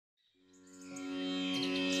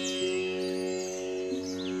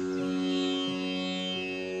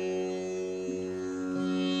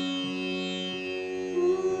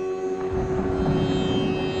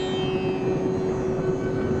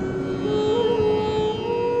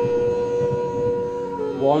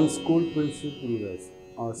One school principal has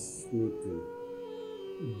asked me to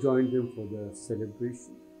join them for the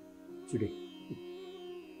celebration today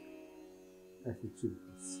as a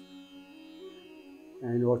children's.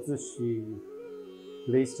 And also she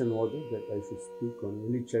placed an order that I should speak on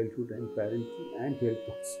early childhood and parenting and health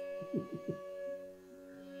also.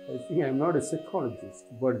 I think I'm not a psychologist,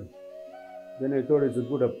 but then I thought it's a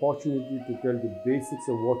good opportunity to tell the basics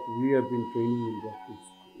of what we have been training in Catholic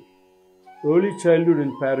school. Early childhood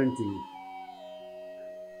and parenting.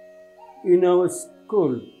 In our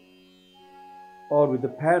school or with the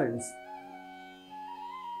parents,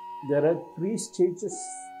 there are 3 stages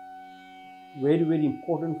very, very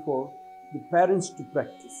important for the parents to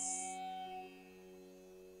practice.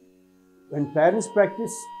 When parents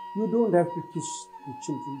practice, you don't have to teach the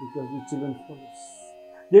children because the children follow.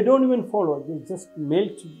 They don't even follow, they just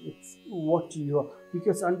melt with what you are.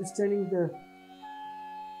 Because understanding the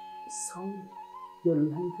sound, the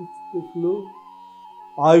language, the flow.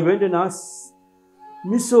 I went and asked,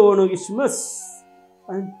 Miso onogishimasu.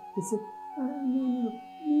 And he said,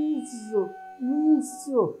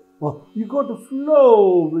 Miso. Oh, you got to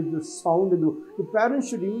flow with the sound. The parents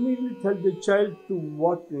should immediately tell the child to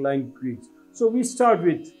what language. So we start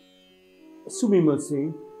with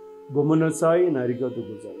Sumimasen, Gomennasai and Arigato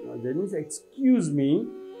gosai. Now that means, excuse me,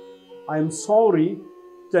 I am sorry,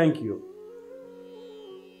 thank you.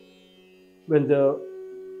 When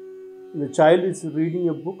the child is reading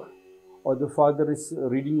a book, or the father is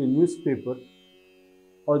reading a newspaper,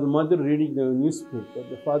 or the mother reading the newspaper,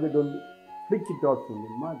 the father don't flick it out from the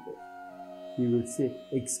mother. He will say,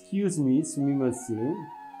 excuse me, Sumimasen.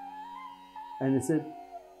 And he said,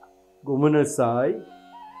 Gomennasai,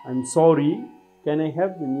 I'm sorry, can I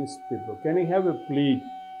have the newspaper? Can I have a plate?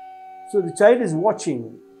 So the child is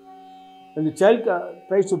watching. When the child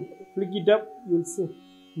tries to flick it up, you will say,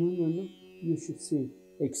 no, you should say,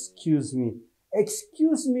 excuse me.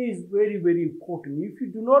 Excuse me is very, very important. If you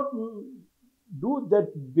do not do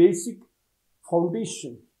that basic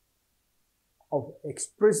foundation of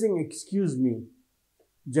expressing excuse me,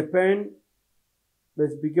 Japan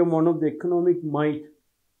has become one of the economic might,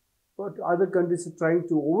 but other countries are trying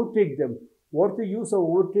to overtake them. What the use of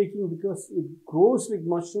overtaking? Because it grows like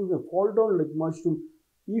mushrooms and fall down like mushrooms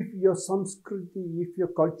if your samskriti, if your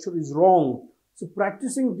culture is wrong. So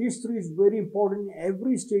practicing these 3 is very important in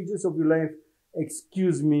every stages of your life.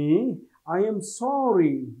 Excuse me, I am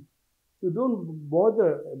sorry. You don't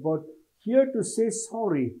bother about here to say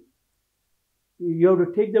sorry. You have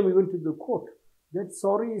to take them even to the court. That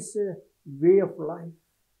sorry is a way of life.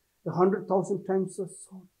 100,000 times of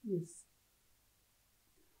sorry, yes.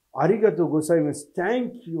 Arigato gosaimasu,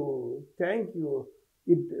 thank you, thank you.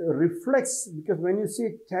 It reflects, because when you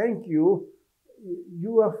say thank you,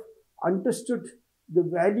 you have understood the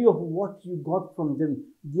value of what you got from them.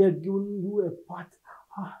 They are giving you a path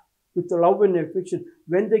with love and affection.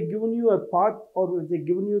 When they given you a path, or when they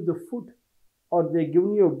given you the food, or they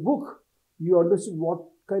given you a book, you understood what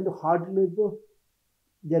kind of hard labor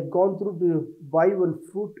they had gone through to buy one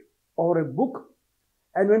fruit or a book.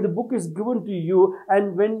 And when the book is given to you,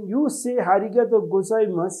 and when you say Arigato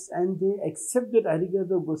gosaimasu, and they accept that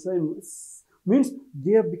Arigato gosaimasu, means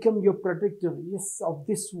they have become your protector, yes, of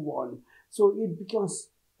this one. So it becomes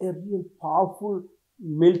a real powerful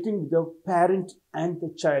melting the parent and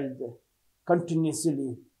the child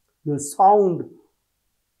continuously. The sound,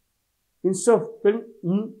 instead of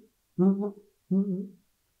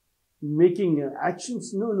making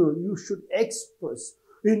actions, no, you should express.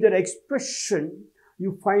 In that expression,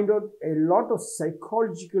 you find out a lot of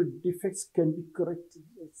psychological defects can be corrected.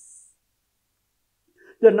 Yes.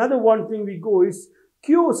 The another one thing we go is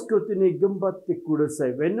Kyobketenei-Take Gambatte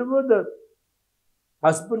kudasai. Whenever the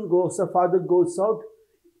husband goes, the father goes out,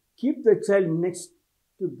 keep the child next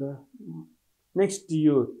to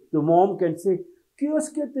you. The mom can say,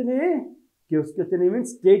 Kyobketenei. Kyobketenei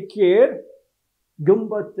means take care.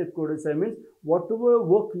 Gambatte kudasai means whatever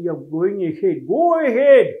work you are going ahead, go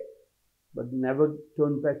ahead. But never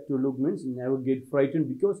turn back to look means never get frightened,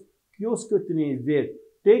 because Kyobketenei is there.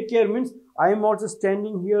 Take care means I am also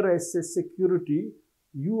standing here as a security.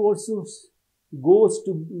 You also goes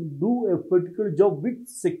to do a particular job with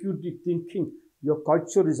security thinking. Your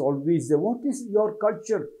culture is always there. What is your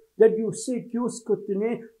culture? That you say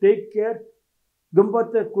Kyobketenei, take care,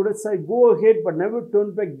 Gambatte kudasai, go ahead, but never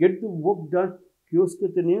turn back, get the work done.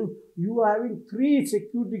 Kyobketenei, you are having 3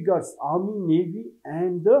 security guards, Army, Navy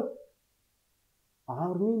and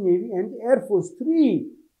Air Force. 3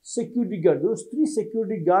 security guards. Those 3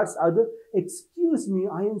 security guards are the, excuse me,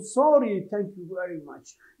 I am sorry, thank you very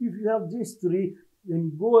much. If you have these 3, when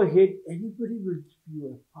you go ahead, anybody will give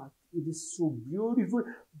you a path. It is so beautiful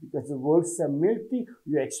because the words are melting,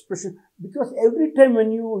 your expression. Because every time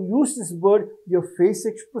when you use this word, your face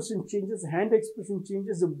expression changes, hand expression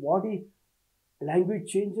changes, the body language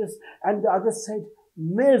changes, and the other side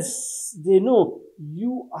melts. They know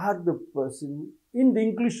you are the person. In the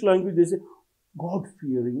English language, they say,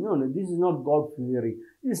 God-fearing. No, this is not God-fearing.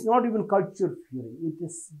 It's not even culture-fearing. It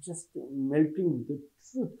is just melting with the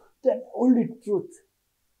truth, the only truth.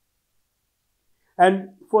 And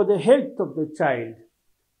for the health of the child,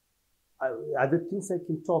 other things I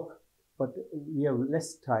can talk, but we have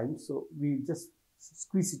less time, so we just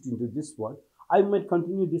squeeze it into this one. I might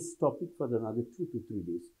continue this topic for another 2 to 3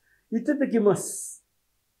 days. Itatakimasu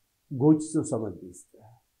Gochiso desta.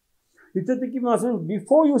 Itatakimasu,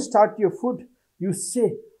 before you start your food, you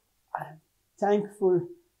say, I'm thankful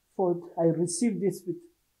for, I receive this with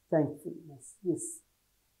thankfulness. Yes.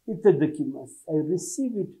 Itatakimasu. I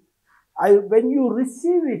receive it. When you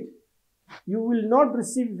receive it, you will not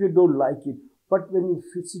receive if you don't like it. But when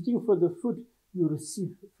you're sitting for the food, you receive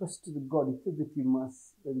first to the God.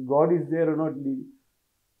 Itatakimasu. That God is there or not leaving.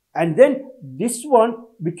 And then this one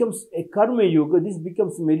becomes a karma yoga. This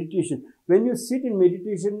becomes meditation. When you sit in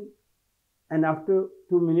meditation and after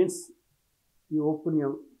 2 minutes, you open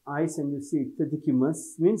your eyes and you say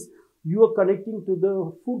Itatakimasu, means you are connecting to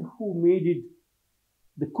the food who made it,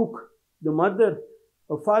 the cook, the mother,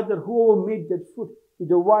 or father, whoever made that food,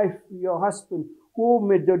 the wife, your husband, whoever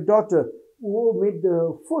made the daughter, whoever made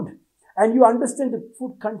the food. And you understand the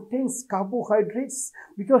food contains carbohydrates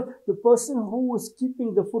because the person who is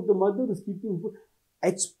keeping the food, the mother who is keeping food,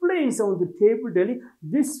 explains on the table telling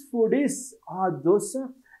this food is dosa,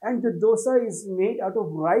 and the dosa is made out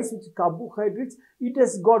of rice, which is carbohydrates. It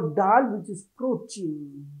has got dal, which is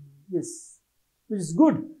protein. Yes, which is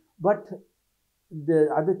good. But the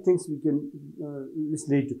other things we can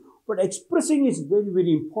listen later. But expressing is very,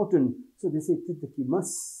 very important. So they say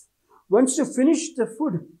Itatakimasu. Once you finish the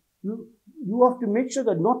food, you have to make sure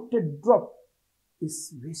that not a drop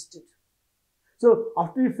is wasted. So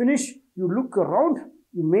after you finish, you look around,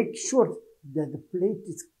 you make sure that the plate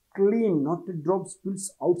is clean, not a drop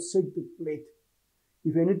spills outside the plate.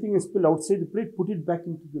 If anything is spilled outside the plate, put it back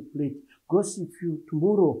into the plate. Because if you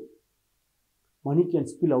tomorrow, money can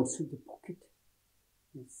spill outside the pocket.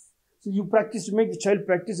 Yes. So you practice, to make the child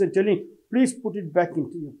practice and telling, please put it back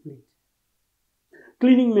into your plate.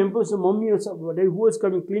 Cleaning members, or mommy or somebody who is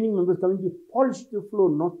coming, cleaning members coming to polish the floor,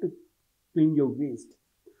 not to clean your waste.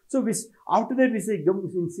 So after that we say,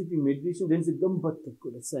 in sitting meditation, then say Gambatte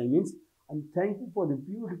kudasai, means I'm thankful for the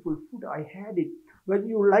beautiful food. I had it. Whether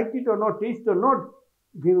you liked it or not, taste or not,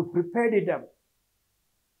 they were prepared it up.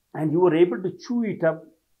 And you were able to chew it up.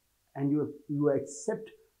 And you accept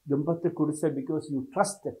Gambatte kudasai because you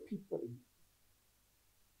trust the people.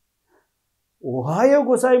 Ohayo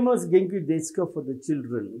gosaimasu Genki deska for the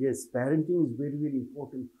children. Yes, parenting is very, very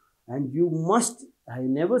important. And you must, I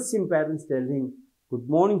never seen parents telling good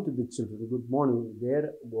morning to the children. Good morning.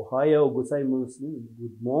 There, Ohayo gosaimasu,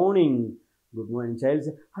 good morning. Good morning. Child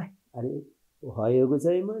says, hi, are Ohayo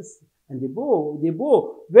gosaimasu. And they bow, they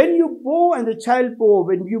bow. When you bow and the child bow,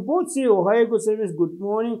 when you both say Ohayo gosaimasu, good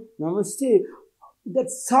morning, namaste,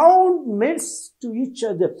 that sound melts to each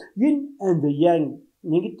other. Yin and the yang,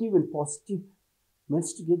 negative and positive,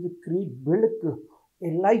 melts together, create, build a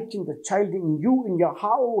light in the child, in you, in your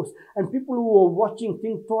house. And people who are watching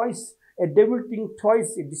think twice, a devil think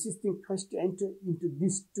twice, a deceased think twice to enter into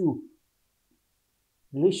these two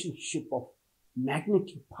relationship of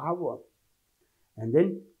magnetic power. And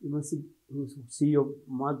then you must see your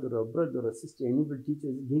mother or brother or sister, anybody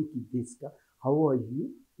teaches Genki, deska. How are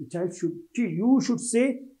you? The child you should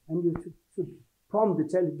say, and you should prompt the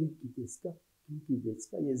child, Genki, deska. Genki,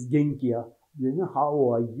 deska. Yes, Genki.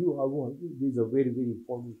 How are you? How are you? These are very, very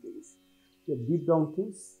important things. The deep down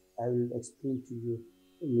things I will explain to you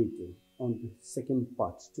later on the second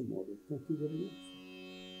part tomorrow. Thank you very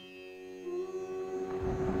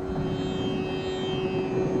much.